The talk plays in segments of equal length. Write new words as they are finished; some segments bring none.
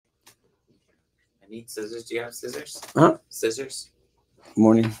need scissors. Do you have scissors? Huh? Scissors?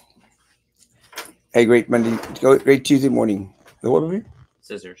 Morning. Hey, great Monday. Great Tuesday morning. The what movie?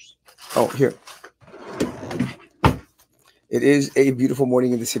 Scissors. Oh, here. It is a beautiful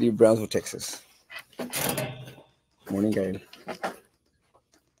morning in the city of Brownsville, Texas. Morning, Gael.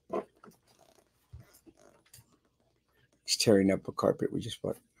 He's tearing up a carpet we just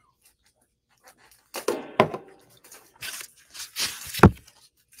bought.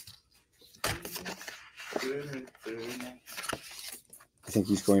 I think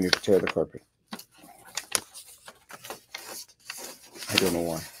he's going to tear the carpet. I don't know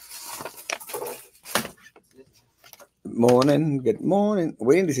why. Good morning, good morning.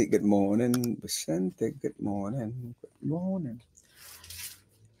 Waiting to say good morning, Vicente. Good morning, good morning.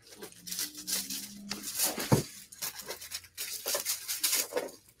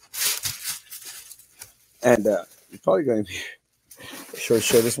 And it's probably going to be a short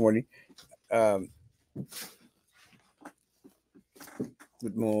show this morning. Um,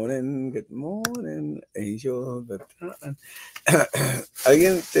 Good morning, Angel.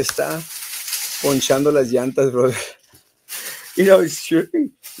 Alguien te está ponchando las llantas, brother. You know, it's true.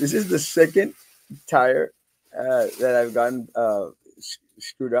 This is the second tire that I've gotten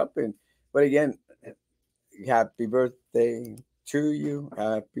screwed up in. But again, happy birthday to you.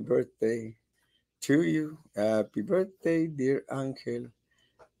 Happy birthday to you. Happy birthday, dear Angel.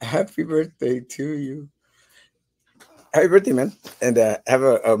 Happy birthday to you. Happy birthday, man. And have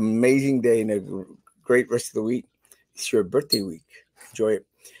an amazing day and a great rest of the week. It's your birthday week. Enjoy it.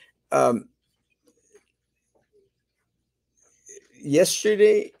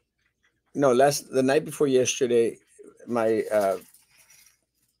 Yesterday, no, the night before yesterday, my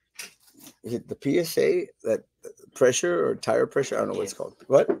hit the PSA, that pressure or tire pressure, I don't know what it's called.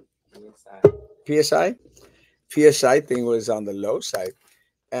 What? PSI? PSI thing was on the low side.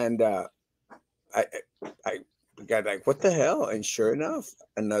 And I got like, what the hell? And sure enough,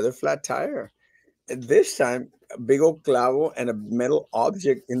 another flat tire. And this time, a big old clavo and a metal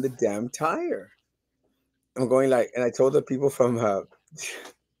object in the damn tire. I'm going like, and I told the people from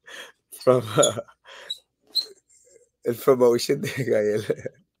from promotion,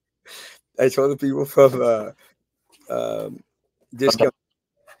 I told the people from discount.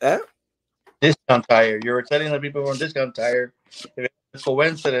 Eh? Discount Tire. You were telling the people from Discount Tire if it was a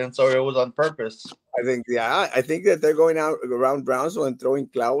coincidence or it was on purpose. I think, yeah, I think that they're going out around Brownsville and throwing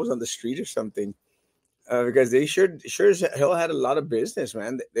clavos on the street or something, because they sure as hell had a lot of business,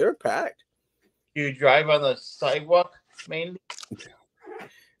 man. They were packed. You drive on the sidewalk mainly.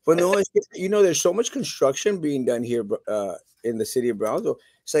 But no, you know, there's so much construction being done here in the city of Brownsville.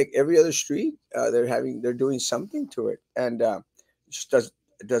 It's like every other street, they're doing something to it, and it just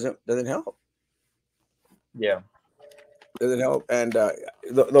doesn't help. Yeah. Doesn't help. And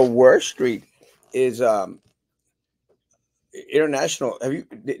the worst street is International.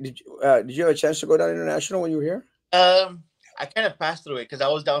 Did you have a chance to go down International when you were here? I kind of passed through it because I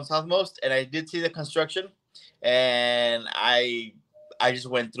was down southmost and I did see the construction, and I just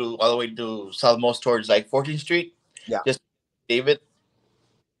went through all the way to southmost towards like 14th Street. Yeah. Just David.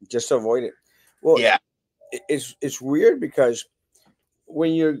 Just to avoid it. Well, yeah. It's weird because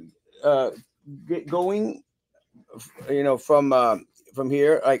when you're going, you know, from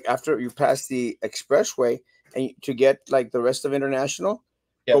here, like after you pass the expressway and to get like the rest of International,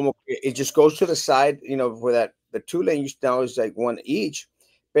 it just goes to the side, you know, where that the 2 lanes now is like one each.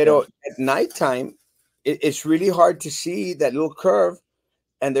 But at nighttime, it's really hard to see that little curve,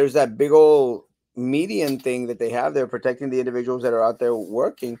 and there's that big old median thing that they have there protecting the individuals that are out there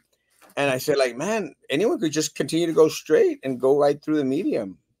working. And I said, like, man, anyone could just continue to go straight and go right through the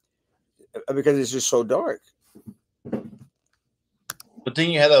medium because it's just so dark. But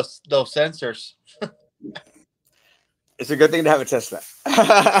then you have those sensors. It's a good thing to have a Tesla.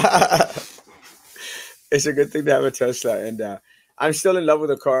 It's a good thing to have a Tesla. And I'm still in love with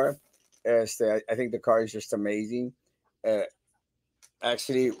the car. I think the car is just amazing.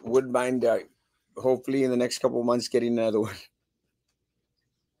 Actually, wouldn't mind, hopefully, in the next couple of months, getting another one.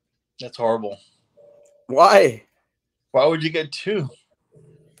 That's horrible. Why? Why would you get 2?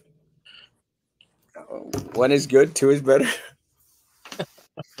 1 is good, 2 is better.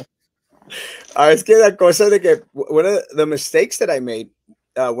 Es que la cosa de que one of the mistakes that I made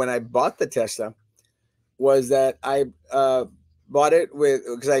when I bought the Tesla was that I bought it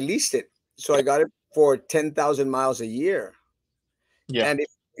because I leased it. So I got it for 10,000 miles a year. Yeah. And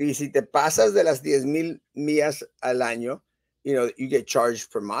y si te pasas de las 10,000 millas al año, you know, you get charged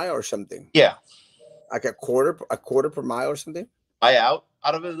per mile or something. Yeah. Like a quarter per mile or something. Buy out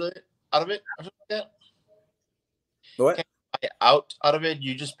of it or something like that. What? Can you out of it,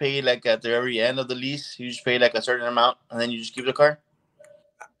 you just pay like at the very end of the lease, you just pay like a certain amount, and then you just keep the car.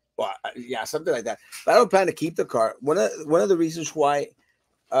 Well, yeah, something like that. But I don't plan to keep the car. One of the reasons why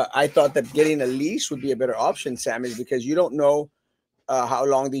I thought that getting a lease would be a better option, Sam, is because you don't know how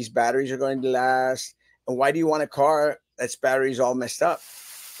long these batteries are going to last, and why do you want a car that's batteries all messed up?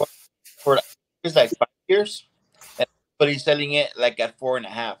 For it's like 5 years, but he's selling it like at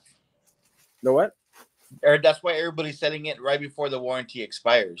 4.5. Know what? Or that's why everybody's selling it right before the warranty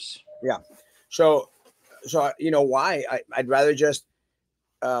expires. Yeah. So you know why? I'd rather just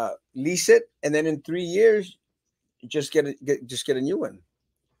lease it, and then in 3 years, just get a new one.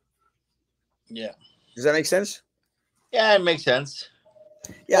 Yeah. Does that make sense? Yeah, it makes sense.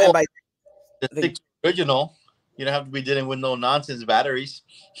 Yeah. Well, And by the the, original, you don't have to be dealing with no nonsense batteries.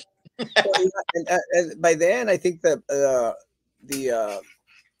 and by then, I think that the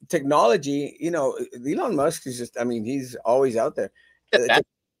technology, Elon Musk is just, I mean, he's always out there.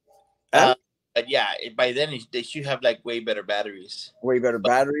 Huh? But yeah, by then they should have like way better batteries. Way better But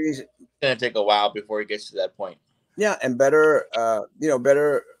batteries. it's gonna take a while before it gets to that point. Yeah, and better,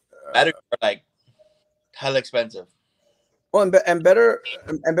 better. Batteries are like hell expensive. Well, and better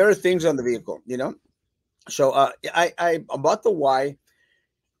things on the vehicle. So I bought the Y,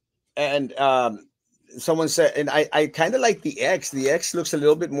 and someone said, and I kind of like the X. The X looks a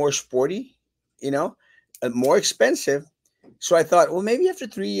little bit more sporty, more expensive. So I thought, well, maybe after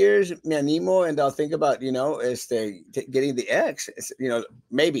 3 years, me animo, and I'll think about, getting the X,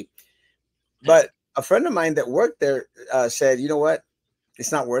 maybe. But a friend of mine that worked there said, you know what?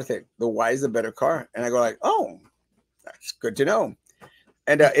 It's not worth it. The Y is the better car. And I go like, oh, that's good to know.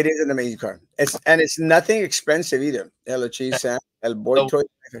 And it is an amazing car. It's nothing expensive either. Hello, cheese, Sam. El boy toy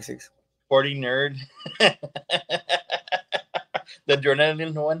 556. Sporty nerd. The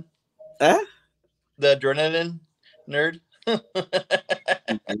adrenaline one. Huh? The adrenaline nerd.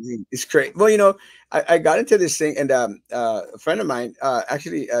 It's great. Well, I got into this thing, and a friend of mine,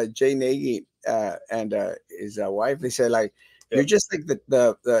 actually, Jay Nagy, and his wife, they said like, you're just like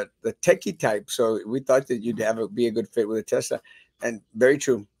the techie type. So we thought that you'd be a good fit with a Tesla, and very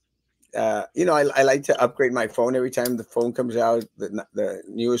true. I like to upgrade my phone every time the phone comes out, the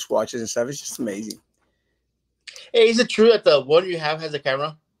newest watches and stuff. It's just amazing. Hey, is it true that the one you have has a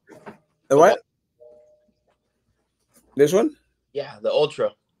camera? The what? This one? Yeah, the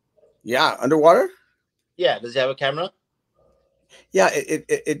Ultra. Yeah, underwater? Yeah, does it have a camera? Yeah,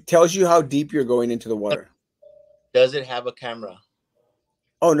 it tells you how deep you're going into the water. Does it have a camera?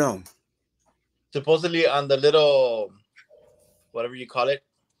 Oh, no. Supposedly on the little, whatever you call it,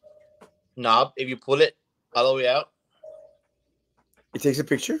 knob, if you pull it all the way out. It takes a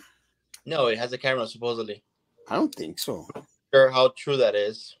picture? No, it has a camera, supposedly. I don't think so. Sure how true that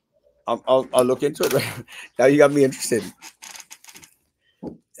is. I'll look into it. Now you got me interested.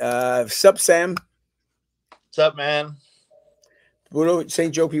 Sup, Sam? What's up, man? Bruno,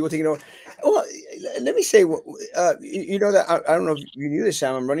 St. Joe, people taking over. Well, let me say, you know that I don't know if you knew this,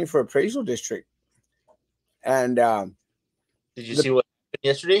 Sam. I'm running for appraisal district, and did you see what happened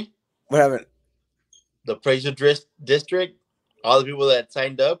yesterday? What happened? The appraisal district. All the people that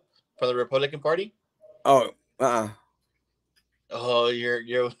signed up for the Republican Party. Oh, Oh, you're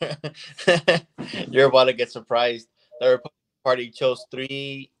you're about to get surprised. The Republican Party chose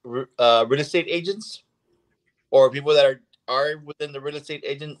 3 real estate agents, or people that are within the real estate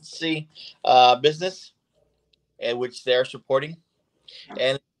agency business, which they're supporting,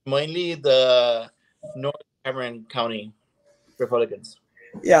 and mainly the North Cameron County Republicans.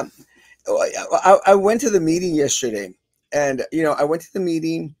 Yeah, I went to the meeting yesterday, and I went to the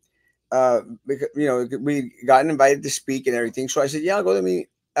meeting because we got invited to speak and everything. So I said, yeah, I'll go to the meeting.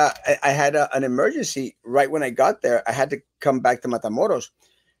 I had an emergency right when I got there. I had to come back to Matamoros.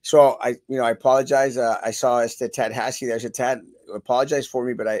 So I apologize. I saw Tad Hassey there. I said, Tad, apologize for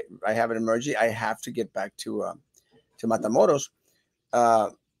me, but I have an emergency. I have to get back to Matamoros.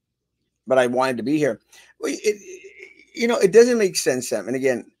 But I wanted to be here. It doesn't make sense, Sam. And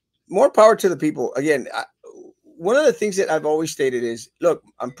again, more power to the people. Again, one of the things that I've always stated is, look,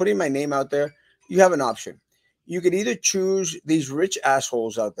 I'm putting my name out there. You have an option. You could either choose these rich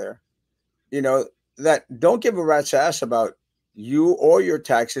assholes out there, that don't give a rat's ass about you or your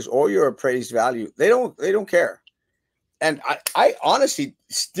taxes or your appraised value. They don't care. And I honestly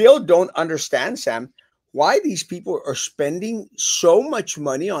still don't understand, Sam, why these people are spending so much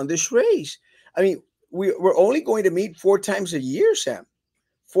money on this race. I mean, we're only going to meet 4 times a year, Sam.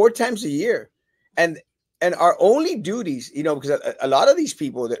 4 times a year. And our only duties, because a lot of these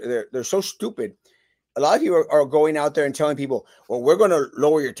people, they're so stupid. A lot of you are going out there and telling people, well, we're going to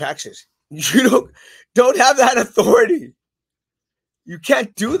lower your taxes. You don't have that authority. You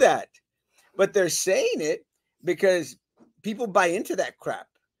can't do that. But they're saying it because people buy into that crap.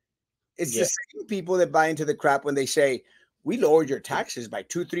 It's Yeah. the same people that buy into the crap when they say, we lowered your taxes by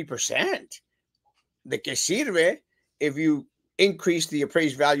 2-3%. De que sirve if you increase the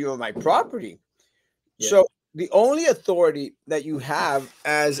appraised value of my property? Yeah. So the only authority that you have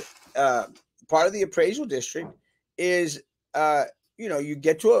as part of the appraisal district is, you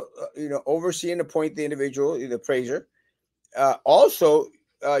get to oversee and appoint the individual, the appraiser. Also,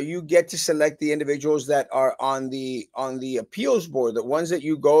 you get to select the individuals that are on the appeals board, the ones that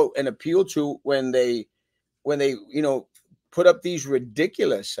you go and appeal to when they put up these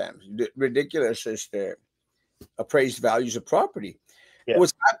ridiculous appraised values of property. Yeah.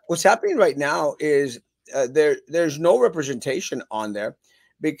 What's happening right now is there's no representation on there,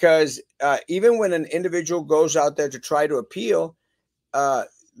 because even when an individual goes out there to try to appeal,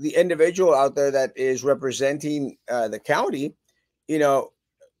 the individual out there that is representing the county, you know,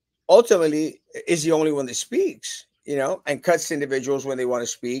 ultimately is the only one that speaks, and cuts individuals when they want to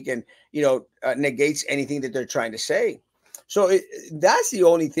speak, and negates anything that they're trying to say. So that's the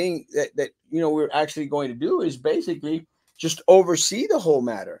only thing that we're actually going to do, is basically just oversee the whole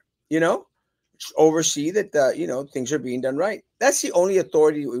matter. Just oversee that things are being done right. That's the only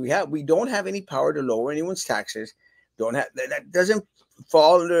authority we have. We don't have any power to lower anyone's taxes. Don't have that. Doesn't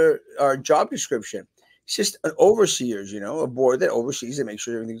fall under our job description. It's just an overseers, a board that oversees and makes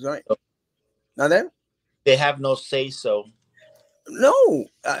sure everything's right. Now then, They have no say so. no.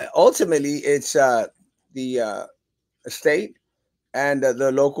 Ultimately, it's the state and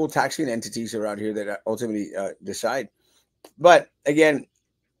the local taxing entities around here that ultimately decide. But again,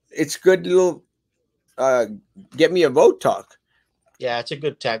 it's good little get me a vote talk. Yeah, it's a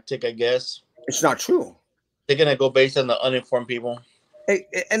good tactic, I guess. It's not true. They're gonna go based on the uninformed people. Hey,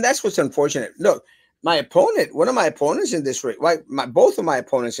 and that's what's unfortunate. Look, one of my opponents in this race, both of my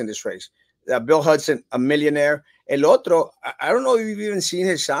opponents in this race, Bill Hudson, a millionaire. El otro, I don't know if you've even seen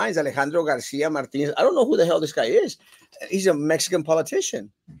his signs, Alejandro Garcia Martinez. I don't know who the hell this guy is. He's a Mexican politician.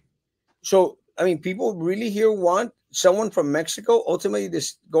 So, I mean, people really here want someone from Mexico ultimately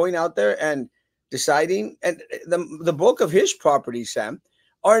just going out there and deciding. And the bulk of his properties, Sam,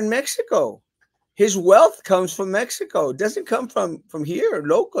 are in Mexico. His wealth comes from Mexico. It doesn't come from here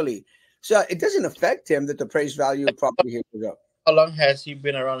locally. So it doesn't affect him that the appraised value of property here goes up. How long has he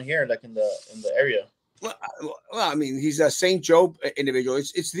been around here, like in the area? Well, I mean, he's a St. Joe individual.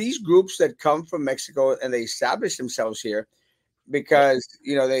 It's these groups that come from Mexico and they establish themselves here because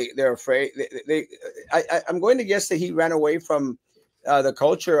they're afraid. I'm going to guess that he ran away from the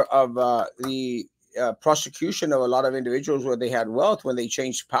culture of the prosecution of a lot of individuals where they had wealth when they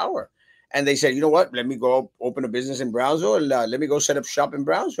changed power. And they said, you know what, let me go open a business in Brownsville, and let me go set up shop in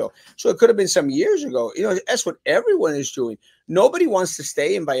Brownsville. So it could have been some years ago. That's what everyone is doing. Nobody wants to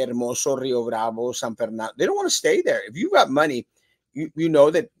stay in Vallehermoso, Rio Bravo, San Fernando. They don't want to stay there. If you've got money, you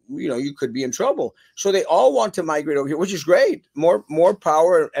know that you could be in trouble. So they all want to migrate over here, which is great. More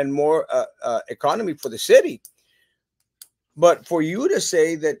power and more economy for the city. But for you to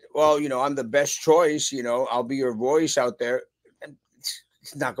say that, well, I'm the best choice, I'll be your voice out there,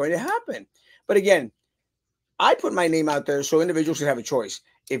 it's not going to happen. But again, I put my name out there so individuals can have a choice.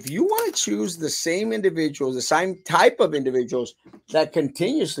 If you want to choose the same individuals, the same type of individuals that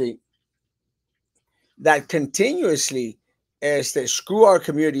continuously screw our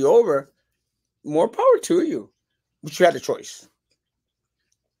community over, more power to you. But you had a choice.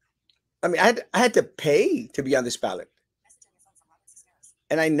 I mean, I had to pay to be on this ballot.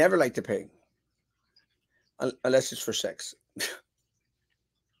 And I never like to pay. Unless it's for sex.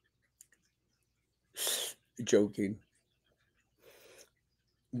 Joking.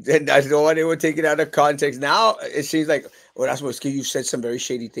 And I don't want anyone to take it out of context. Now it seems like, well, that's what you said some very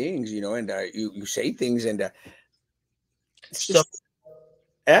shady things, and you say things, and it's just,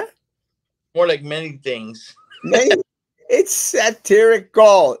 more like many things. It's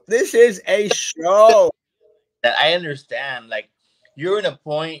satirical. This is a show. That I understand. Like you're in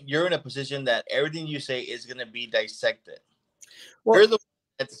a position that everything you say is gonna be dissected. Well, you're the one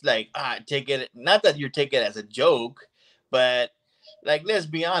that's like, take it. Not that you take it as a joke, but like, let's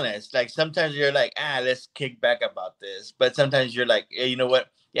be honest. Like sometimes you're like, let's kick back about this. But sometimes you're like, hey, you know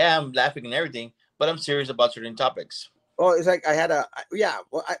what? Yeah, I'm laughing and everything, but I'm serious about certain topics. Well, it's like I had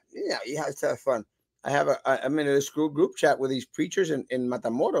it's fun. I'm in a school group chat with these preachers in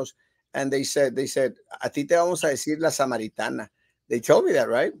Matamoros, and they said, a ti te vamos a decir la samaritana. They told me that,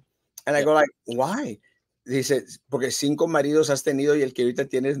 right? And I go like, why? Dice, porque 5 maridos has tenido y el que ahorita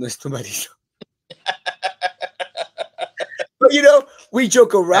tienes no es tu marido. But we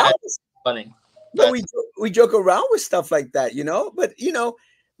joke around. Funny. But we joke around with stuff like that, you know.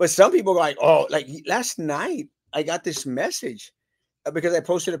 But some people are like, oh, like last night I got this message because I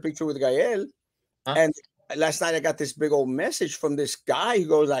posted a picture with Gael, Huh? and last night I got this big old message from this guy who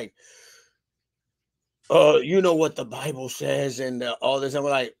goes like, you know what the Bible says and all this. I'm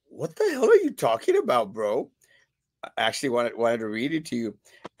like, what the hell are you talking about, bro? I actually wanted to read it to you,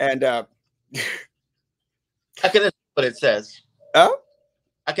 and I can assume what it says. oh,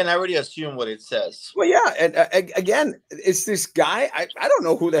 I can already assume what it says. well, yeah, and again, it's this guy. I don't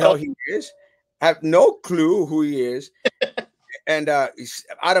know who the Oh, hell he is. I have no clue who he is, and he's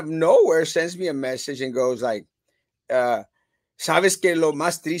out of nowhere sends me a message and goes like, uh, "Sabes que lo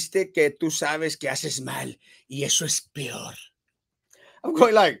más triste que tú sabes que haces mal y eso es peor." I'm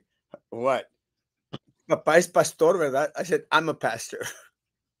going like, what? Papá es pastor, ¿verdad? I said, I'm a pastor.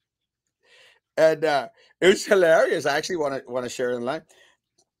 And it was hilarious. I actually want to share it online.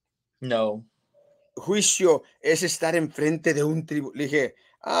 no. Juicio es estar enfrente de un tribunal. Le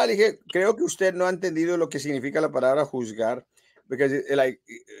dije, creo que usted no ha entendido lo que significa la palabra juzgar. Because like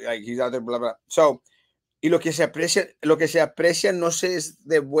he's out there, blah, blah. So, y lo que se aprecia no se es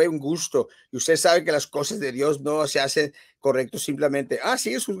de buen gusto. Y usted sabe que las cosas de Dios no se hacen correctos simplemente.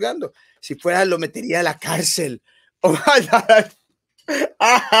 Sigues juzgando. Si fuera, lo metería a la cárcel. Oh my God.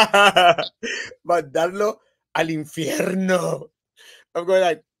 Mandarlo al infierno. I'm going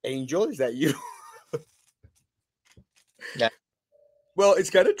like, Angel, is that you? Yeah. Well,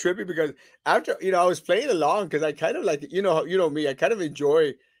 it's kind of trippy because after I was playing along because I kind of like me, I kind of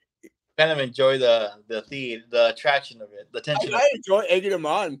enjoy. Kind of enjoy the attraction of it, the tension of I enjoy egging him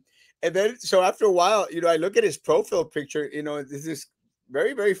on, and then so after a while, I look at his profile picture. This is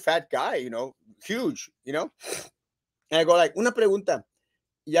very very fat guy. Huge. And I go like, una pregunta,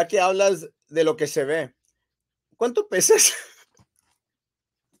 ya que hablas de lo que se ve, ¿cuánto pesas?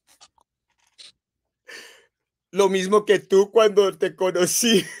 Lo mismo que tú cuando te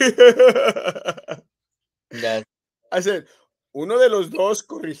conocí. that. I said, uno de los dos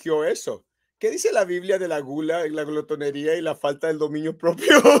corrigió eso. ¿Qué dice la Biblia de la gula, la glotonería y la falta del dominio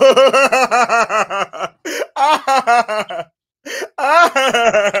propio?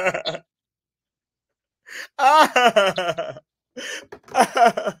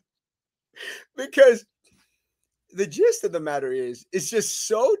 Because the gist of the matter is, it's just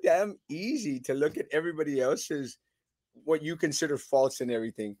so damn easy to look at everybody else's what you consider faults and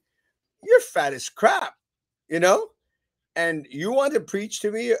everything. You're fat as crap, you know? And you want to preach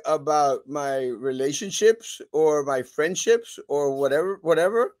to me about my relationships or my friendships or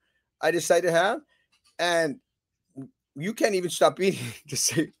whatever I decide to have, and you can't even stop eating to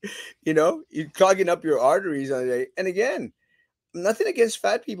say, you're clogging up your arteries on a day. And again, nothing against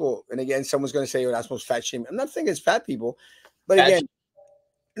fat people. And again, someone's going to say, "Oh, that's most fat shame." I'm not thinking it's fat people, but again,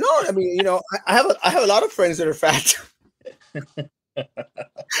 no. I mean, I have a lot of friends that are fat.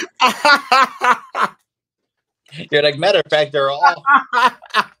 You're like, matter of fact, they're all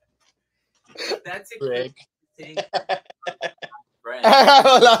That's Rick. thing. I have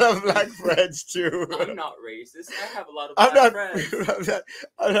a lot of black friends too. I'm not racist. I have a lot of I'm black not, friends.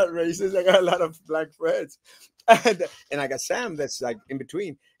 I'm not racist. I got a lot of black friends, and I got Sam that's like in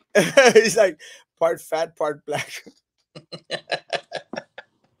between. He's like part fat, part black.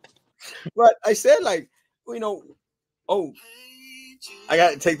 But I said like, oh, I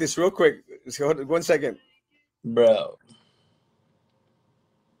gotta take this real quick. So hold on 1 second. Bro.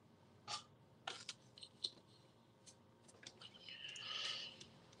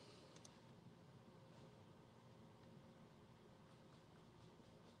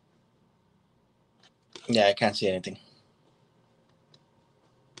 Yeah, I can't see anything.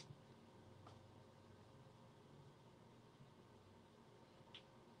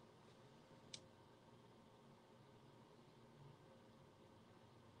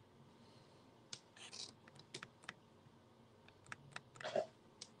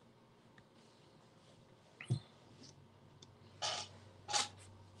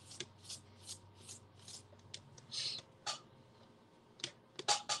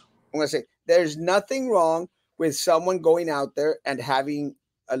 I'm gonna say there's nothing wrong with someone going out there and having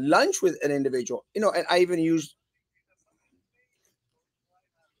a lunch with an individual. And I even used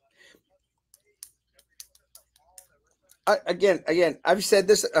again, I've said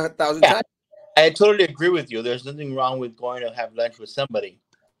this 1,000 Yeah, times. I totally agree with you. There's nothing wrong with going to have lunch with somebody.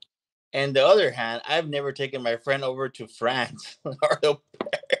 And the other hand, I've never taken my friend over to France.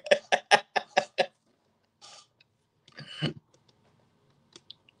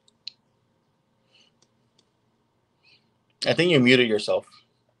 I think you muted yourself.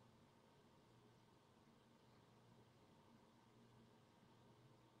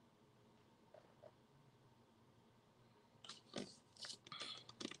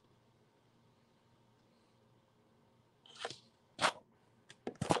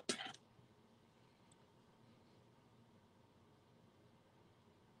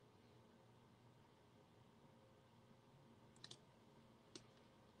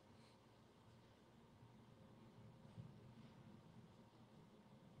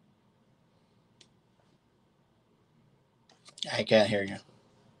 I can't hear you.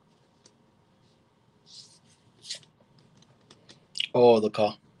 Oh, the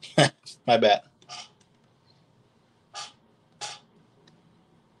call. My bad.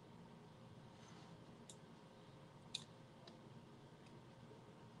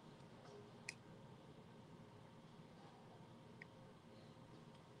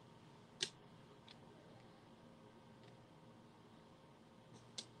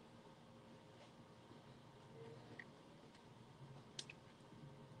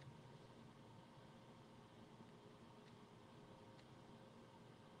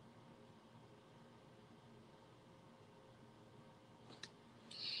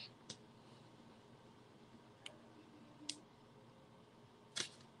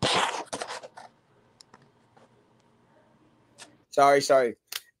 Sorry.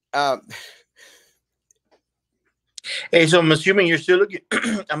 Um, Hey, so I'm assuming you're still looking.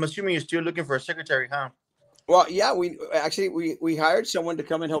 I'm assuming you're still looking for a secretary, huh? well, yeah, we actually we hired someone to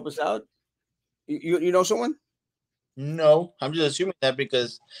come and help us out. You know someone? No, I'm just assuming that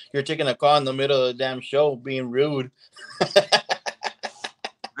because you're taking a call in the middle of the damn show, being rude.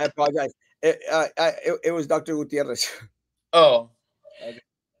 I apologize. It was Dr. Gutierrez, Oh, okay.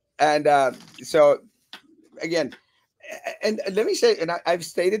 and so again, and let me say, and I've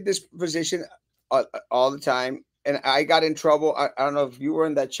stated this position all the time, and I got in trouble. I don't know if you were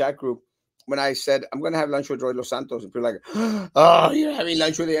in that chat group when I said I'm going to have lunch with Roy Los Santos, and people are like, "Oh, you're having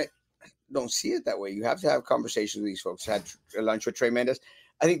lunch with the." Don't see it that way. You have to have conversations with these folks. I had lunch with Trey Mendes.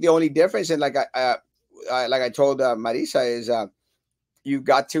 I think the only difference, and like I told Marisa, is you've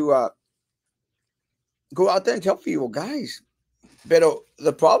got to go out there and tell people, guys. But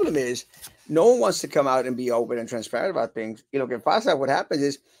the problem is, no one wants to come out and be open and transparent about things. You know, que pasa, what happens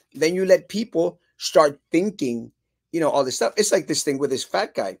is then you let people start thinking, all this stuff. It's like this thing with this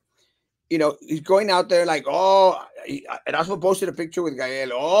fat guy. He's going out there like, oh, Erasmo posted a picture with Gael.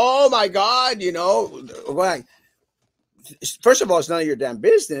 Oh my God, like, first of all, it's none of your damn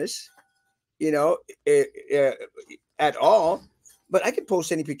business, you know, eh, eh, at all. But I can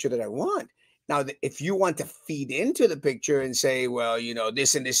post any picture that I want. Now, if you want to feed into the picture and say, well,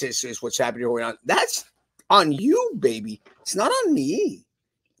 this and this is what's happening going on, that's on you, baby. It's not on me.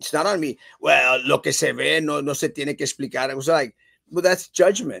 It's not on me. Well, lo que se ve no se tiene que explicar. It was like, well, that's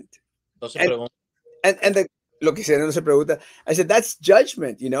judgment. No se And pregunta. lo que se no se pregunta. I said, that's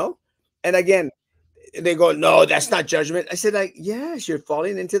judgment, And again, they go, no, that's not judgment. I said, like, yes, you're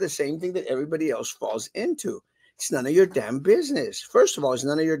falling into the same thing that everybody else falls into. It's none of your damn business. First of all, it's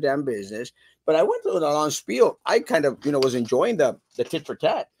none of your damn business. But I went through a long spiel. I kind of, was enjoying the tit for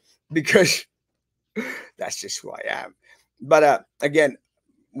tat because that's just who I am. But again,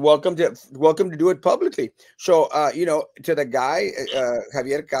 welcome to do it publicly. So to the guy,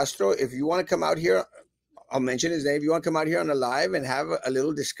 Javier Castro, if you want to come out here, I'll mention his name. If you want to come out here on a live and have a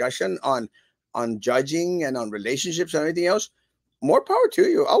little discussion on judging and on relationships and everything else, more power to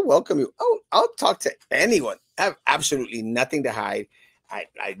you. I'll welcome you. I'll talk to anyone. I have absolutely nothing to hide.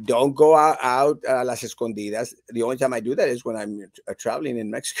 I don't go out las escondidas. The only time I do that is when I'm traveling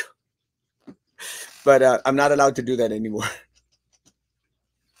in Mexico. But I'm not allowed to do that anymore.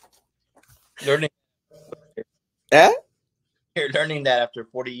 Learning. Eh? You're learning that after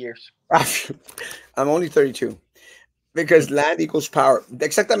 40 years. I'm only 32 because land equals power.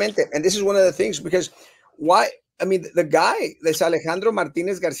 Exactamente. And this is one of the things because why? I mean, the guy, this Alejandro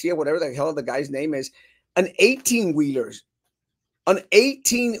Martinez Garcia, whatever the hell the guy's name is, an 18-wheeler. An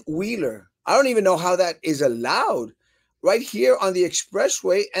 18-wheeler. I don't even know how that is allowed right here on the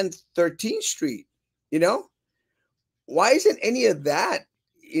expressway and 13th Street. Why isn't any of that,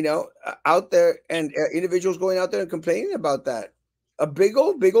 out there and individuals going out there and complaining about that? A big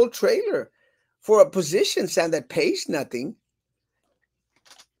old trailer for a position, Sam, that pays nothing,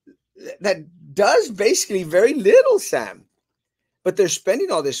 that does basically very little, Sam. But they're spending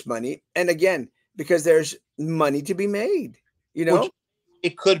all this money. And again, because there's money to be made, Which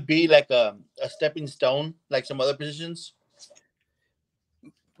it could be like a stepping stone, like some other positions.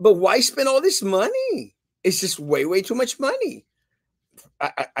 But why spend all this money? It's just way too much money.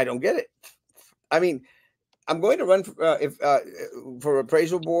 I don't get it. I mean, I'm going to run for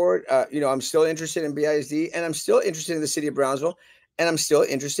appraisal board. I'm still interested in BISD, and I'm still interested in the city of Brownsville, and I'm still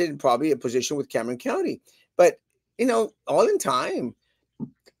interested in probably a position with Cameron County. But all in time.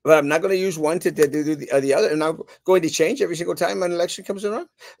 But I'm not going to use one to do the other, and I'm going to change every single time an election comes around.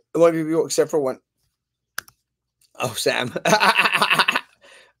 One people except for one. Oh, Sam.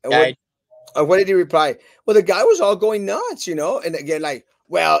 What did he reply? Well, the guy was all going nuts, and again, like,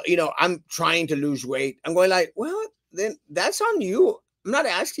 well, I'm trying to lose weight. I'm going like, well, then that's on you. I'm not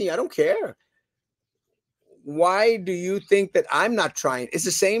asking you. I don't care. why do you think that I'm not trying? It's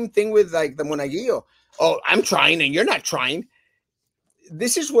the same thing with like the monaguillo. Oh, I'm trying and you're not trying.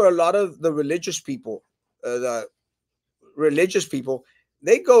 This is where a lot of the the religious people,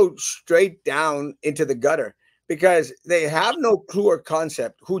 they go straight down into the gutter because they have no clue or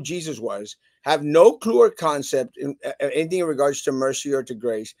concept who Jesus was, have no clue or concept in anything in regards to mercy or to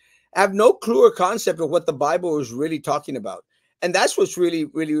grace, have no clue or concept of what the Bible is really talking about. And that's what's really,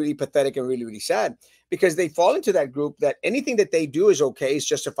 really, really pathetic and really, really sad because they fall into that group that anything that they do is okay, is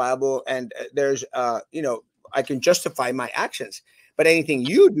justifiable, and I can justify my actions. But anything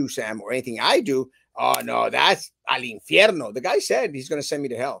you do, Sam, or anything I do, oh no, that's al infierno. The guy said he's going to send me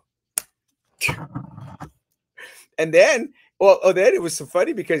to hell. And then, then it was so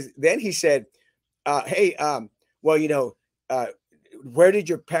funny because then he said, "Hey, well, where did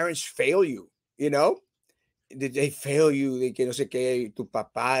your parents fail you? You know, did they fail you? They que no sé qué, tu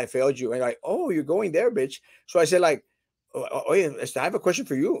papá failed you." And like, oh, you're going there, bitch. So I said, like, oh yeah, I have a question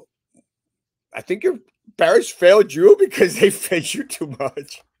for you. I think your parents failed you because they fed you too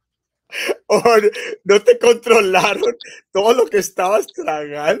much. Or no te controlaron todo lo que estabas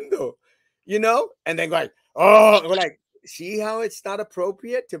tragando, And then like, oh, we're like, see how it's not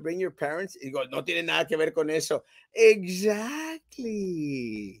appropriate to bring your parents? Y go, no tiene nada que ver con eso. Exactly.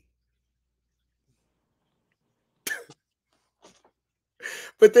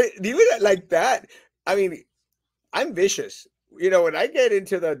 But even like that, I mean, I'm vicious. When I get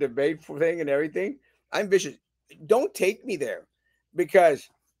into the debate thing and everything, I'm vicious. Don't take me there because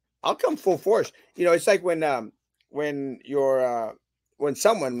I'll come full force. It's like when you're when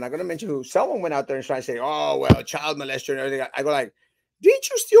someone, I'm not gonna mention who, someone went out there and trying to say, oh well, child molester and everything. I go like, didn't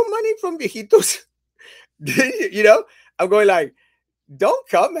you steal money from viejitos? Did you? I'm going like, don't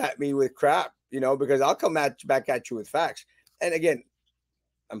come at me with crap, because I'll come back at you with facts. And again,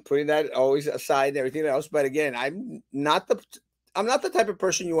 I'm putting that always aside and everything else. But again, I'm not the type of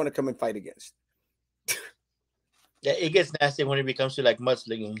person you want to come and fight against. Yeah, it gets nasty when it becomes to like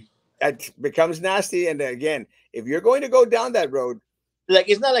mudslinging. It becomes nasty. And again, if you're going to go down that road, like,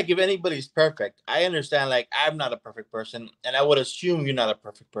 it's not like if anybody's perfect. I understand, like, I'm not a perfect person, and I would assume you're not a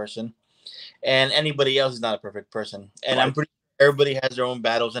perfect person, and anybody else is not a perfect person. And right. I'm pretty sure everybody has their own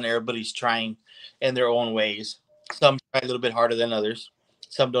battles, and everybody's trying in their own ways. Some try a little bit harder than others.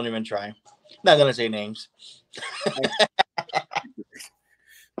 Some don't even try. Not gonna say names.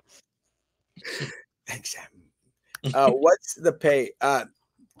 Thanks, Sam. What's the pay? $15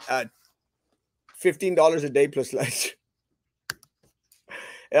 a day plus lunch.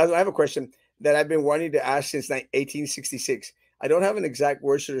 I have a question that I've been wanting to ask since 1866. I don't have an exact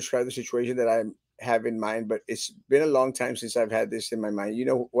words to describe the situation that I have in mind, but it's been a long time since I've had this in my mind. You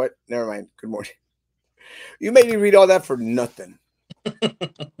know what? Never mind. Good morning. You made me read all that for nothing.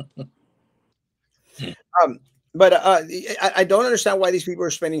 But I don't understand why these people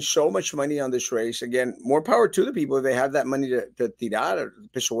are spending so much money on this race. Again, more power to the people if they have that money to tirar or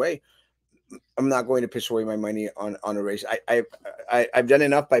piss away. I'm not going to piss away my money on a race. I've done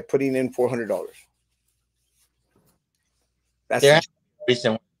enough by putting in $400. That's the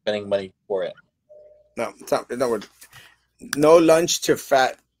reason we're spending money for it. No, it's not. It's not worth. No lunch to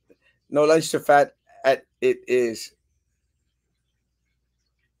fat. No lunch to fat. At it is.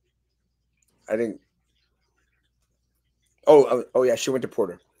 I think. Oh yeah, she went to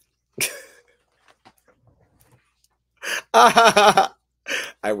Porter. I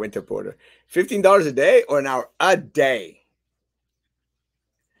went to Porter. $15 a day or an hour a day.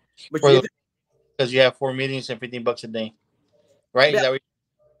 But because you have 4 meetings and $15 a day, right? Yeah, Is that what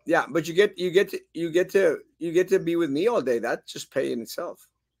yeah, but you get to be with me all day. That's just pay in itself.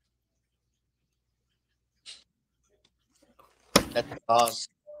 that's cost?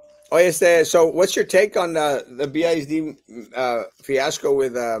 Oh yes. So, what's your take on the BISD fiasco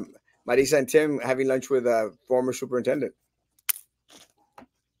with Marisa and Tim having lunch with former superintendent?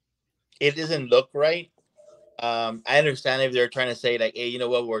 It doesn't look right. I understand if they're trying to say like, hey, you know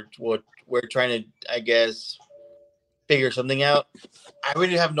what, we're trying to, I guess, figure something out. I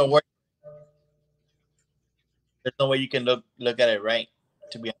really have no way. There's no way you can look at it right.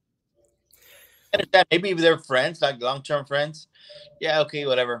 To be honest, I understand maybe if they're friends, like long term friends, yeah, okay,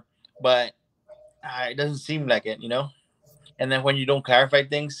 whatever. But it doesn't seem like it, And then when you don't clarify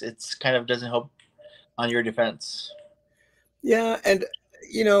things, it's kind of doesn't help on your defense. Yeah, and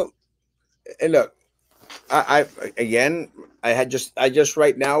and look, I again, I just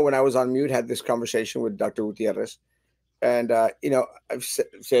right now when I was on mute had this conversation with Dr. Gutierrez, and I've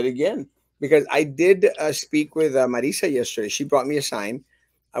said again because I did speak with Marisa yesterday. She brought me a sign.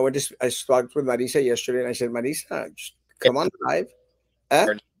 I spoke with Marisa yesterday, and I said, Marisa, just come on live.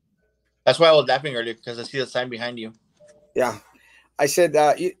 Huh? That's why I was laughing earlier because I see the sign behind you. Yeah. I said,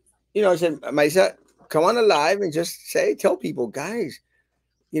 I said, Marisa, come on alive and just tell people, guys,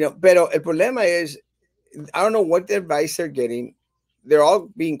 pero el problema is, I don't know what the advice they're getting. They're all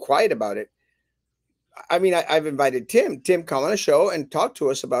being quiet about it. I mean, I've invited Tim. Tim, come on a show and talk to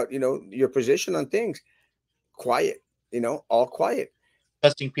us about, your position on things. Quiet, all quiet.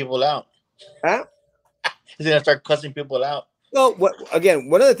 Cussing people out. Huh? He's gonna start cussing people out. Well, one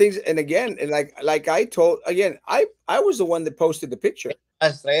of the things, and again, and like I told, again, I was the one that posted the picture.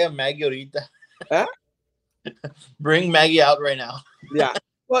 Trae a Maggie ahorita. Huh? Bring Maggie out right now. Yeah.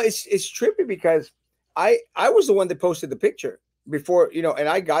 Well, it's trippy because I was the one that posted the picture before, and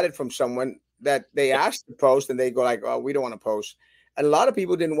I got it from someone that they asked to post, and they go like, "Oh, we don't want to post," and a lot of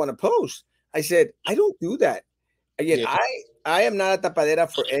people didn't want to post. I said, I don't do that. Again, Yeah. I am not a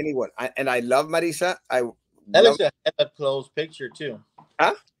tapadera for anyone, and I love Marisa. I That love. looks a hella close picture too.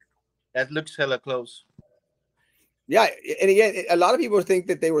 Huh? That looks hella close. Yeah, and again, a lot of people think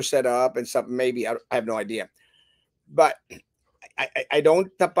that they were set up and something. Maybe I have no idea, but I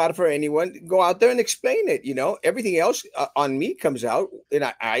don't tapar for anyone. Go out there and explain it. Everything else on me comes out,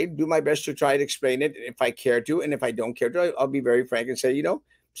 and I do my best to try to explain it if I care to, and if I don't care to, I'll be very frank and say,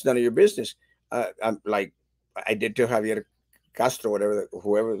 it's none of your business. I'm like I did to Javier Castro,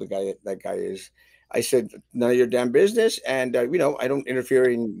 whoever that guy is. I said, none of your damn business, and I don't interfere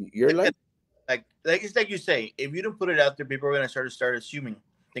in your life. Like it's like you say, if you don't put it out there, people are gonna start assuming.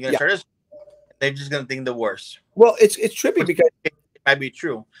 They're gonna Yeah. start. They're just gonna think the worst. Well, it's trippy Which because it might be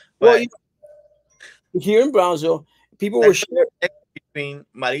true, well, but here in Brownsville, people were that's sharing. the connection between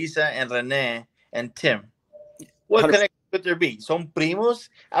Marisa and Rene and Tim. What 100. connection could there be? Some primos?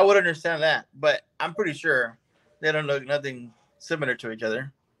 I would understand that, but I'm pretty sure they don't look nothing similar to each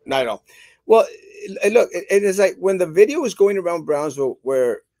other. Not at all. Well, look, it is like when the video was going around Brownsville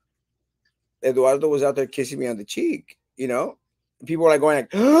where Eduardo was out there kissing me on the cheek, people were like going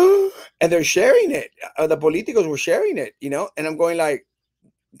like, and they're sharing it. The politicos were sharing it, and I'm going like,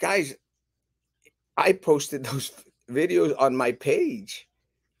 guys, I posted those videos on my page.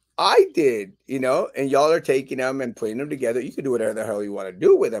 I did, and y'all are taking them and putting them together. You can do whatever the hell you want to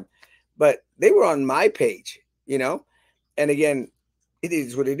do with them, but they were on my page, and again, it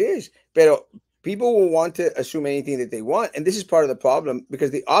is what it is. But people will want to assume anything that they want, and this is part of the problem because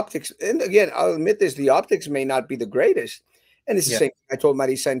the optics. And again, I'll admit this: the optics may not be the greatest. And it's the Yeah. same. I told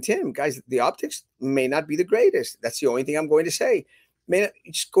Marisa and Tim, guys, the optics may not be the greatest. That's the only thing I'm going to say. Man,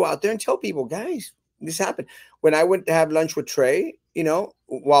 just go out there and tell people, guys, this happened. When I went to have lunch with Trey,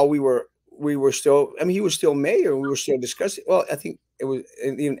 while we were still, I mean, he was still mayor, and we were still discussing. Well, I think it was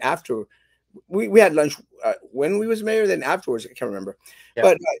even after we had lunch when we was mayor, then afterwards, I can't remember. Yeah.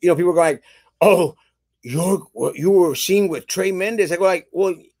 But people were going, "Oh, you were seen with Trey Mendez." I go like,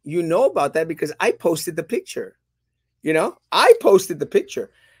 "Well, you know about that because I posted the picture. I posted the picture.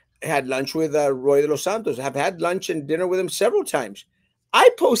 I had lunch with Roy de los Santos. I've had lunch and dinner with him several times. I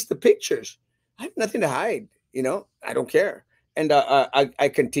post the pictures. I have nothing to hide. I don't care." And I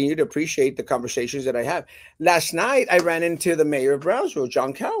continue to appreciate the conversations that I have. Last night, I ran into the mayor of Brownsville,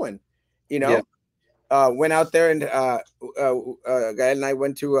 John Cowan. Yeah. Went out there and Gael and I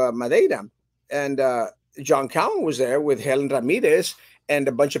went to Madeira, and John Cowan was there with Helen Ramirez and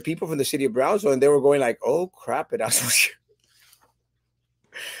a bunch of people from the city of Brownsville, and they were going like, "Oh crap, Erasmo."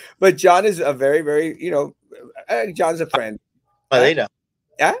 But John is a very, very, John's a friend. Madeira.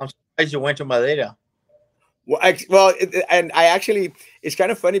 Yeah. I'm surprised you went to Madeira. Well, and I actually, it's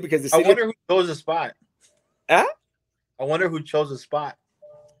kind of funny because the I city. wonder who chose the spot. Huh? I wonder who chose the spot.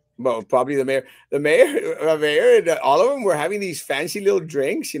 Well, probably the mayor, and all of them were having these fancy little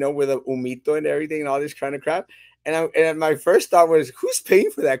drinks, with a humito and everything and all this kind of crap. And my first thought was, who's paying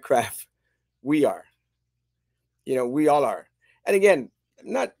for that crap? We are. We all are. And again,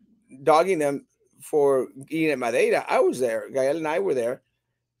 I'm not dogging them for eating at Madeira. I was there. Gael and I were there.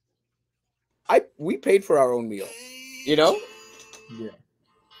 We paid for our own meal. Yeah.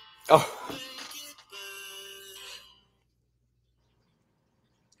 Oh,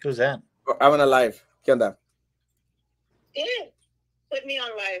 Who's that? I'm on a live. ¿Qué onda? Yeah, put me on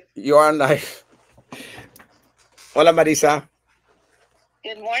live. You are on live. Hola, Marisa.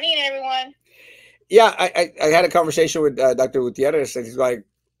 Good morning, everyone. Yeah, I had a conversation with Dr. Gutierrez, and he's like,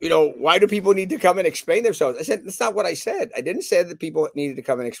 why do people need to come and explain themselves? I said, that's not what I said. I didn't say that people needed to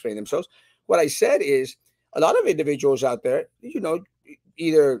come and explain themselves. What I said is a lot of individuals out there,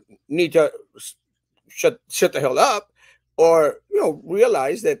 either need to shut the hell up or,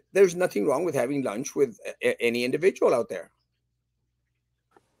 realize that there's nothing wrong with having lunch with any individual out there.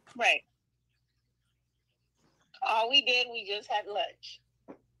 Right. All we did, we just had lunch.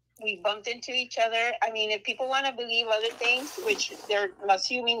 We bumped into each other. I mean, if people want to believe other things, which they're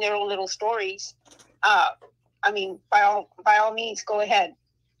assuming their own little stories, I mean, by all means, go ahead.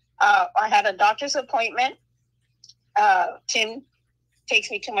 I had a doctor's appointment. Tim takes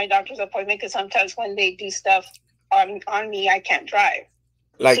me to my doctor's appointment because sometimes when they do stuff on me, I can't drive.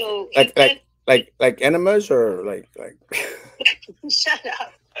 Like So like enemas or like shut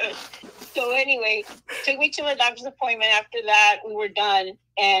up. So anyway, took me to my doctor's appointment. After that, we were done,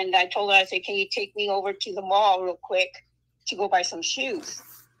 and I told her, I said, "Can you take me over to the mall real quick to go buy some shoes?"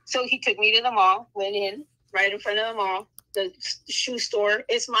 So he took me to the mall. Went in right in front of the mall. The shoe store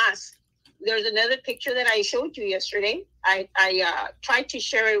is Mas. There's another picture that I showed you yesterday. I tried to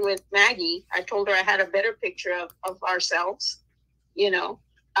share it with Maggie. I told her I had a better picture of ourselves, you know,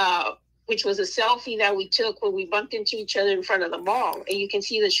 which was a selfie that we took when we bumped into each other in front of the mall. And you can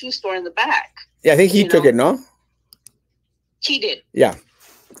see the shoe store in the back. Yeah, I think he took it, no? He did. Yeah.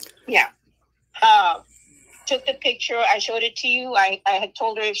 Yeah. Took the picture. I showed it to you. I had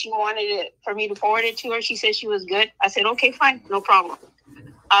told her if she wanted it for me to forward it to her. She said she was good. I said, okay, fine. No problem.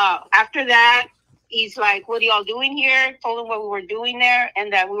 After that, he's like, what are y'all doing here? Told him what we were doing there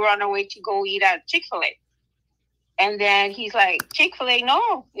and that we were on our way to go eat at Chick-fil-A. And then he's like, Chick-fil-A,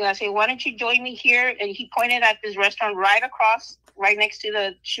 no. You know, I said, why don't you join me here? And he pointed at this restaurant right across, right next to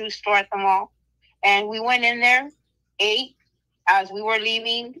the shoe store at the mall. And we went in there, ate. As we were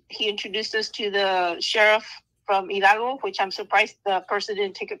leaving, he introduced us to the sheriff from Hidalgo, which I'm surprised the person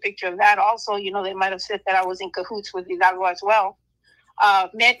didn't take a picture of that also. You know, they might have said that I was in cahoots with Hidalgo as well.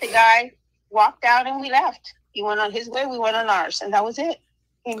 Met the guy, walked out, and we left. He went on his way, we went on ours, and that was it.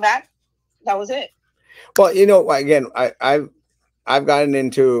 Came back, that was it. Well, you know, again, I've gotten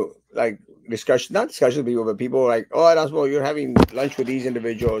into like discussion, not discussion with people, but people like, oh, Erasmo, you're having lunch with these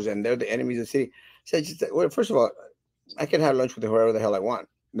individuals, and they're the enemies of the city. So just, well, first of all, I can have lunch with whoever the hell I want.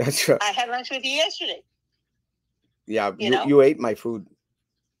 That's I had lunch with you yesterday. Yeah, you ate my food.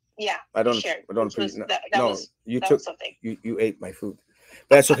 Yeah, I don't you ate my food,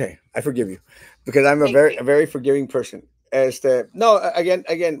 but that's okay. I forgive you because I'm a very forgiving person. As the no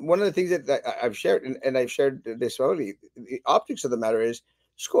again one of the things that I've shared and I've shared this early, the optics of the matter is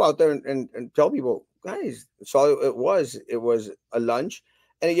just go out there and tell people, guys, that's all it was. It was a lunch,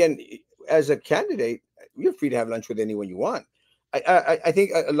 and again, as a candidate, you're free to have lunch with anyone you want. I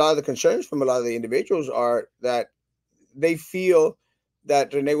think a lot of the concerns from a lot of the individuals are that they feel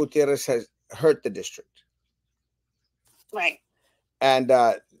that Rene Gutierrez has hurt the district. Right. And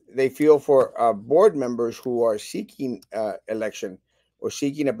they feel for board members who are seeking election or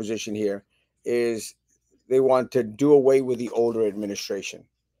seeking a position here is they want to do away with the older administration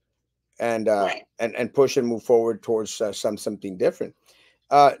and right. and push and move forward towards something different.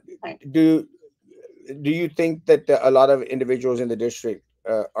 Right. Do you think that a lot of individuals in the district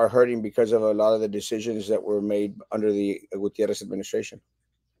are hurting because of a lot of the decisions that were made under the Gutierrez administration?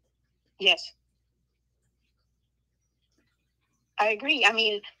 Yes. I agree. I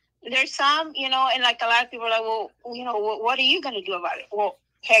mean, there's some, you know, and like a lot of people are like, well, you know, what are you going to do about it? Well,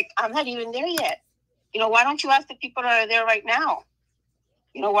 heck, I'm not even there yet. You know, why don't you ask the people that are there right now?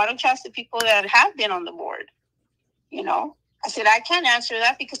 You know, why don't you ask the people that have been on the board? You know, I said, I can't answer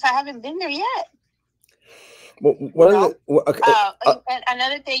that because I haven't been there yet. Well, and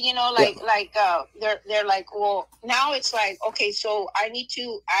another thing, you know, they're like, well, now it's like, okay, so I need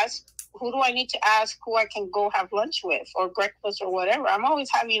to ask, who do I need to ask who I can go have lunch with or breakfast or whatever? I'm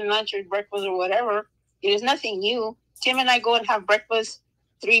always having lunch or breakfast or whatever. It is nothing new. Tim and I go and have breakfast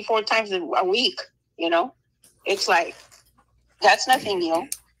 3-4 times a week. You know, it's like, that's nothing new.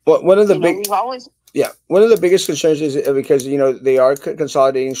 Well, one of the one of the biggest concerns is because, you know, they are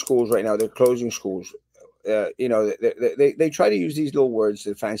consolidating schools right now. They're closing schools. You know, they try to use these little words,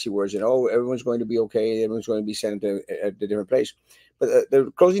 the fancy words, and oh, everyone's going to be okay, everyone's going to be sent to a different place. But they're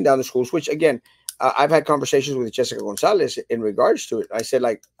closing down the schools, which again, I've had conversations with Jessica Gonzalez in regards to it. I said,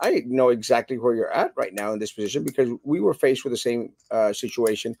 like, I know exactly where you're at right now in this position because we were faced with the same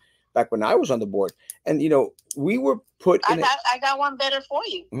situation back when I was on the board, and you know, we were put. I got one better for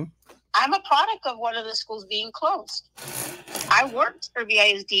you. Mm-hmm. I'm a product of one of the schools being closed. I worked for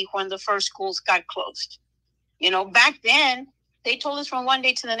VISD when the first schools got closed. You know, back then, they told us from one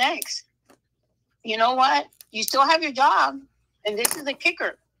day to the next, you know what? You still have your job. And this is the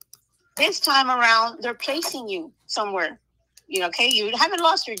kicker. This time around, they're placing you somewhere. You know, okay? You haven't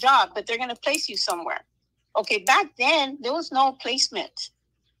lost your job, but they're going to place you somewhere. Okay, back then, there was no placement.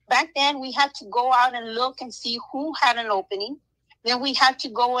 Back then, we had to go out and look and see who had an opening. Then we had to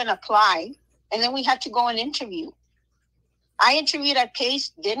go and apply. And then we had to go and interview. I interviewed at Pace,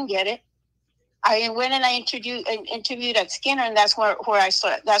 didn't get it. I went and I interviewed at Skinner, and that's where I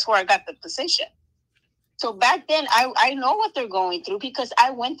saw. That's where I got the position. So back then, I know what they're going through because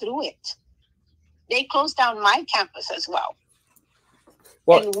I went through it. They closed down my campus as well,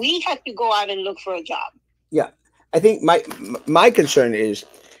 and we had to go out and look for a job. Yeah, I think my concern is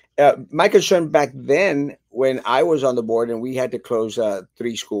my concern back then when I was on the board and we had to close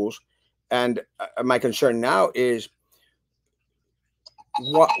 3 schools, and my concern now is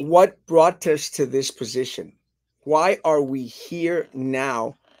what brought us to this position. Why are we here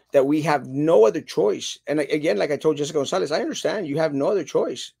now that we have no other choice? And again, like I told Jessica Gonzalez, I understand you have no other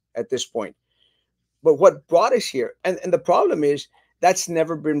choice at this point. But what brought us here, and the problem is that's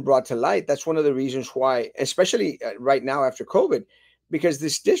never been brought to light. That's one of the reasons why, especially right now after COVID, because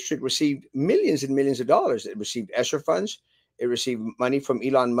this district received millions and millions of dollars. It received ESSER funds. It received money from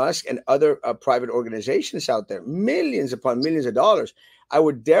Elon Musk and other private organizations out there, millions upon millions of dollars. I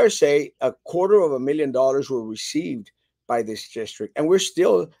would dare say $250,000 were received by this district, and we're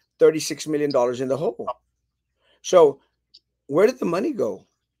still $36 million in the hole. So where did the money go?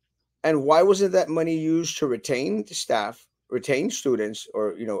 And why wasn't that money used to retain the staff, retain students,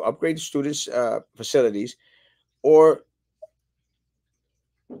 or upgrade students' facilities, or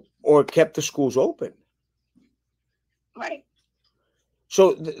kept the schools open? Right.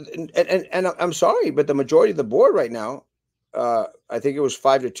 So, and I'm sorry, but the majority of the board right now, I think it was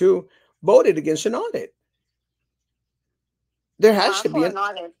 5-2, voted against an audit. There has to be an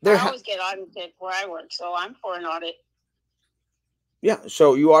audit. I always get audited where I work, so I'm for an audit. Yeah,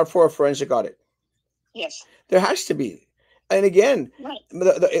 so you are for a forensic audit? Yes. There has to be. And again, right.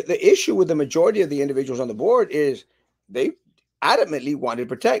 the issue with the majority of the individuals on the board is they adamantly want to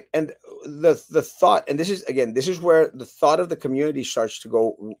protect. And the thought, and this is where the thought of the community starts to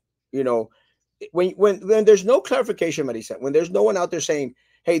go, when there's no clarification, Marisa, when there's no one out there saying,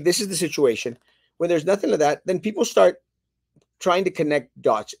 hey, this is the situation, when there's nothing like that, then people start trying to connect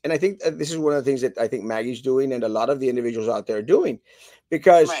dots. And I think this is one of the things that I think Maggie's doing and a lot of the individuals out there are doing,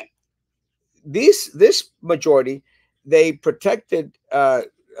 because right. this majority, they protected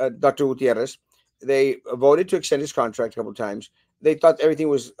Dr. Gutierrez. They voted to extend his contract a couple of times. They thought everything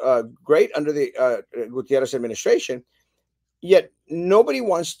was great under the Gutierrez administration, yet nobody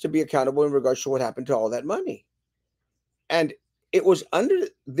wants to be accountable in regards to what happened to all that money. And it was under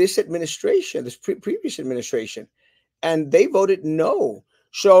this administration, this previous administration, and they voted no.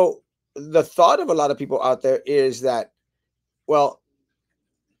 So the thought of a lot of people out there is that, well,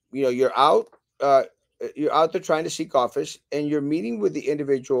 you're out there trying to seek office, and you're meeting with the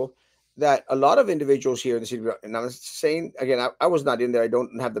individual that a lot of individuals here in the city, and I'm saying again, I was not in there, I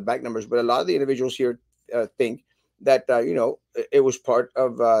don't have the back numbers, but a lot of the individuals here think that it was part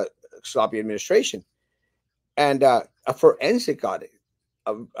of sloppy administration. And a forensic audit,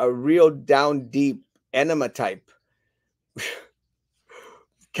 a real down deep enema type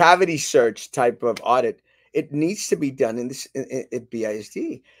cavity search type of audit, it needs to be done at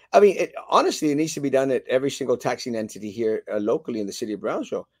BISD. I mean, honestly, it needs to be done at every single taxing entity here locally in the city of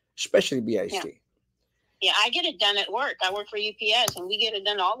Brownsville, especially BISD. Yeah, I get it done at work. I work for UPS, and we get it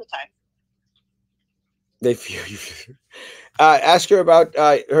done all the time. They feel you. Ask her about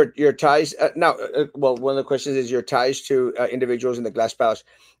your ties. Now, well, one of the questions is your ties to individuals in the Glass Palace,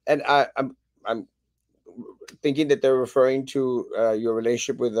 and I'm thinking that they're referring to your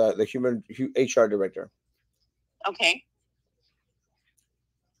relationship with the human HR director. Okay.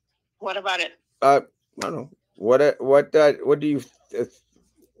 What about it? I don't know. What do you?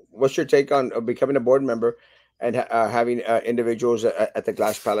 What's your take on becoming a board member and having individuals at the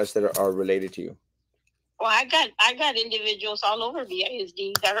Glass Palace that are related to you? Well, I got individuals all over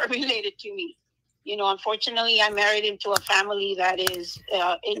BISD that are related to me. Unfortunately, I married into a family that is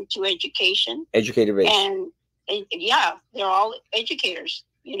into education. Educated race. And yeah, they're all educators.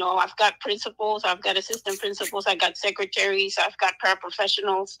 I've got principals, I've got assistant principals, I got secretaries, I've got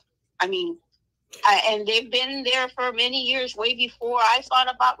paraprofessionals. I mean, and they've been there for many years, way before I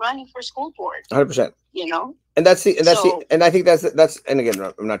thought about running for school board. 100%. And I think that's and again,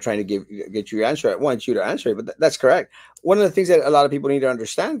 I'm not trying to get you your answer. I want you to answer it, but that's correct. One of the things that a lot of people need to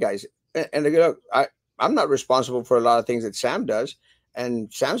understand, guys, and I'm not responsible for a lot of things that Sam does,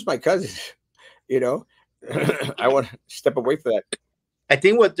 and Sam's my cousin. I want to step away from that. I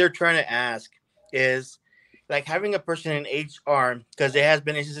think what they're trying to ask is like having a person in HR, because there has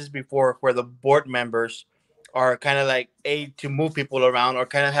been instances before where the board members are kind of like to move people around or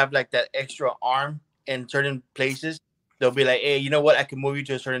kind of have like that extra arm in certain places. They'll be like, hey, you know what? I can move you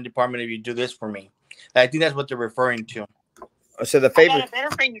to a certain department if you do this for me. I think that's what they're referring to. So the favorite. I got a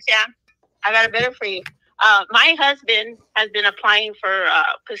better for you, Sam. I got a better for you. My husband has been applying for a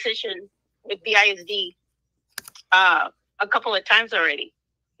position with BISD a couple of times already.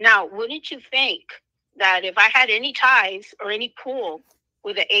 Now, wouldn't you think that if I had any ties or any pull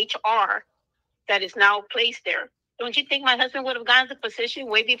with the HR that is now placed there, don't you think my husband would have gotten the position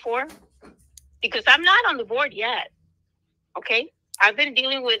way before? Because I'm not on the board yet. Okay, I've been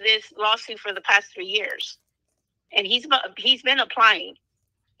dealing with this lawsuit for the past 3 years, and he's been applying.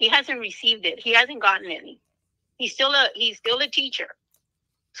 He hasn't received it. He hasn't gotten any. He's still a teacher.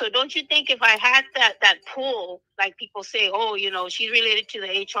 So don't you think if I had that pull, like people say, oh, she's related to the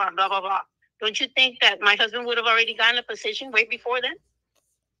HR, blah blah blah. Don't you think that my husband would have already gotten a position way before then?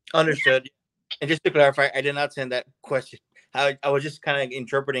 Understood. And just to clarify, I did not send that question. I was just kind of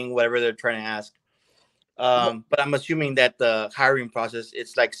interpreting whatever they're trying to ask. But I'm assuming that the hiring process,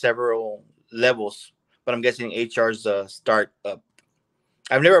 it's like several levels. But I'm guessing HR's start up.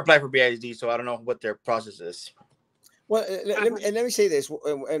 I've never applied for BISD, so I don't know what their process is. Well, let me say this,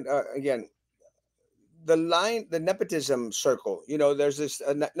 and again, the nepotism circle. There's this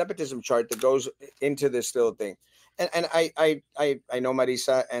nepotism chart that goes into this little thing, and I know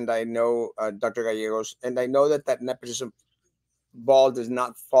Marisa, and I know Dr. Gallegos, and I know that nepotism ball does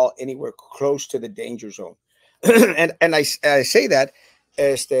not fall anywhere close to the danger zone, and I say that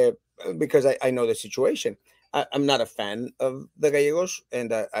as because I know the situation. I'm not a fan of the Gallegos,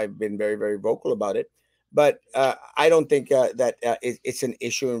 and I've been very, very vocal about it. But I don't think that it's an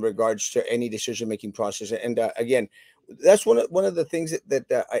issue in regards to any decision making process. And again, that's one of the things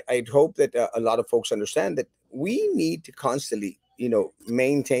that I'd hope that a lot of folks understand, that we need to constantly,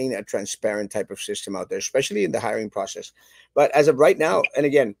 maintain a transparent type of system out there, especially in the hiring process. But as of right now, and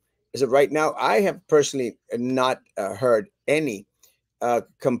again, as of right now, I have personally not heard any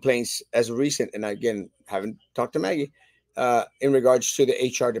complaints as recent, and again, haven't talked to Maggie in regards to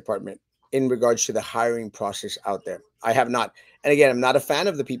the HR department, in regards to the hiring process out there. I have not, and again, I'm not a fan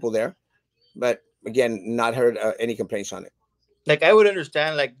of the people there, but again, not heard any complaints on it. Like, I would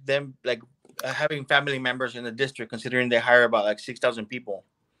understand like them like having family members in the district, considering they hire about like 6,000 people,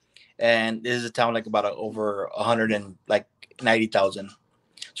 and this is a town like about over 100 and like 90,000.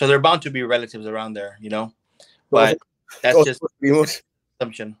 So they're bound to be relatives around there, But that's Todos just somos primos.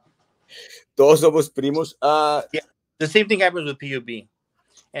 assumption. Todos somos primos. Yeah, the same thing happens with PUB,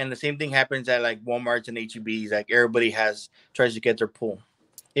 and the same thing happens at like Walmart's and HEBs. Like everybody tries to get their pool,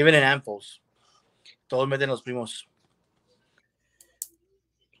 even in Amphos. Todos meten los primos.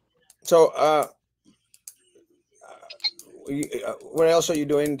 So, what else are you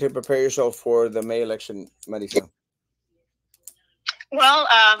doing to prepare yourself for the May election, Marisa? Well,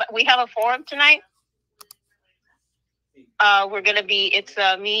 we have a forum tonight. It's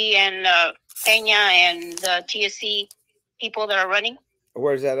me and Peña and the TSC people that are running.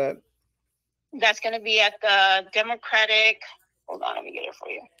 Where's that at? That's going to be at the Democratic. Hold on, let me get it for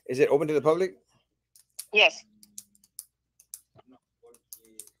you. Is it open to the public? Yes.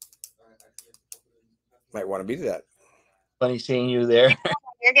 Might want to be to that. Funny seeing you there.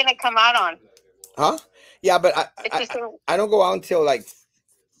 You're going to come out on. Huh? Yeah, but I don't go out until like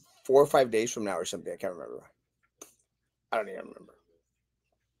 4 or 5 days from now or something. I can't remember. I don't even remember.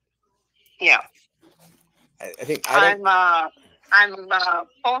 Yeah. I think I'm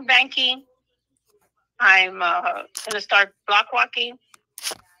phone banking. I'm going to start block walking.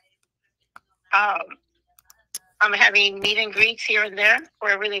 I'm having meet and greets here and there.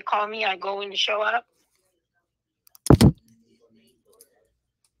 Wherever they call me, I go in to show up.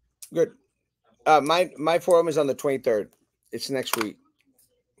 Good. My forum is on the 23rd. It's next week.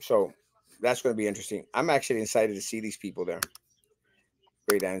 So that's going to be interesting. I'm actually excited to see these people there.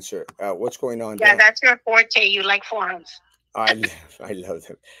 Great answer. What's going on? Yeah, that's your forte. You like forums. I love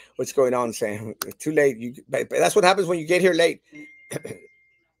them. What's going on, Sam? Too late. But that's what happens when you get here late.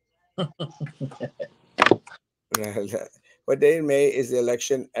 What day in May is the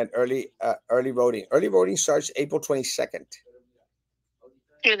election and early voting? Early voting starts April 22nd.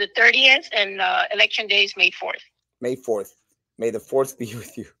 Through the 30th, and election day is May 4th. May 4th. May the 4th be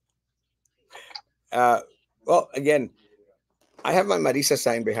with you. Well, again, I have my Marisa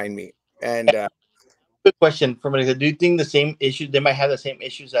sign behind me. And good question for Marisa. Do you think the same issue, they might have the same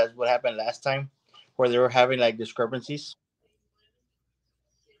issues as what happened last time, where they were having like discrepancies?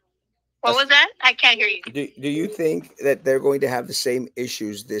 What was that? I can't hear you. Do you think that they're going to have the same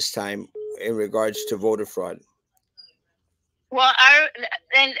issues this time in regards to voter fraud? Well,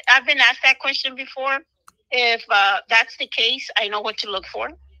 I've been asked that question before. If that's the case, I know what to look for,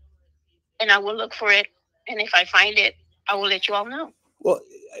 and I will look for it. And if I find it, I will let you all know. Well,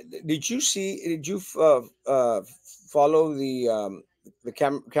 did you follow the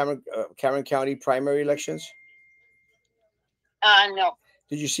Cameron County primary elections? No.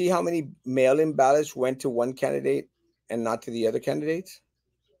 Did you see how many mail-in ballots went to one candidate and not to the other candidates?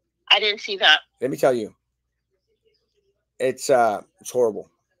 I didn't see that. Let me tell you, it's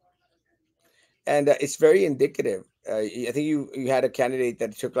horrible, and it's very indicative. I think you had a candidate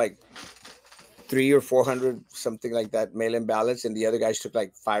that took like 300 or 400 something like that mail-in ballots, and the other guys took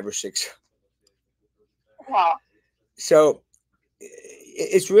like 5 or 6. Wow. So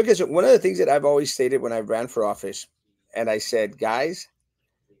it's real because one of the things that I've always stated when I ran for office, and I said, guys,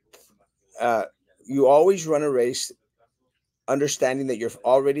 you always run a race understanding that you're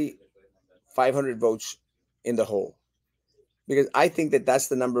already 500 votes in the hole, because I think that that's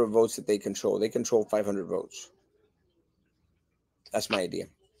the number of votes that they control. They control 500 votes. That's my idea.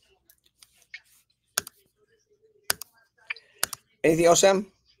 Anything else,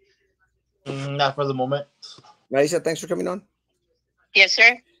 Sam? Not for the moment. Marisa, thanks for coming on. Yes,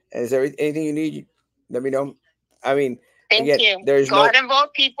 sir. And is there anything you need? Let me know. I mean, Thank again, you. there's Go out and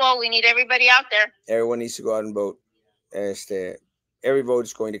vote, people. We need everybody out there. Everyone needs to go out and vote. Every vote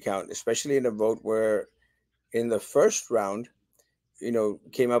is going to count, especially in a vote where in the first round,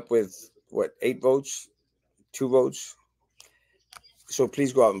 came up with 8 votes, 2 votes. So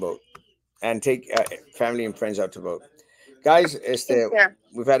please go out and vote and take family and friends out to vote. Guys,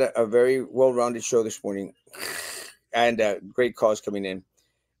 we've had a very well-rounded show this morning and great calls coming in.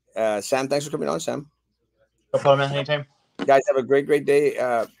 Sam, thanks for coming on, Sam. No problem, anytime. Guys, have a great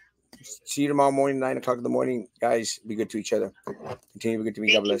day. See you tomorrow morning, 9 o'clock in the morning. Guys, be good to each other. Continue to be good to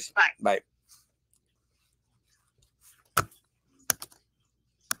me. God bless. Bye. Bye.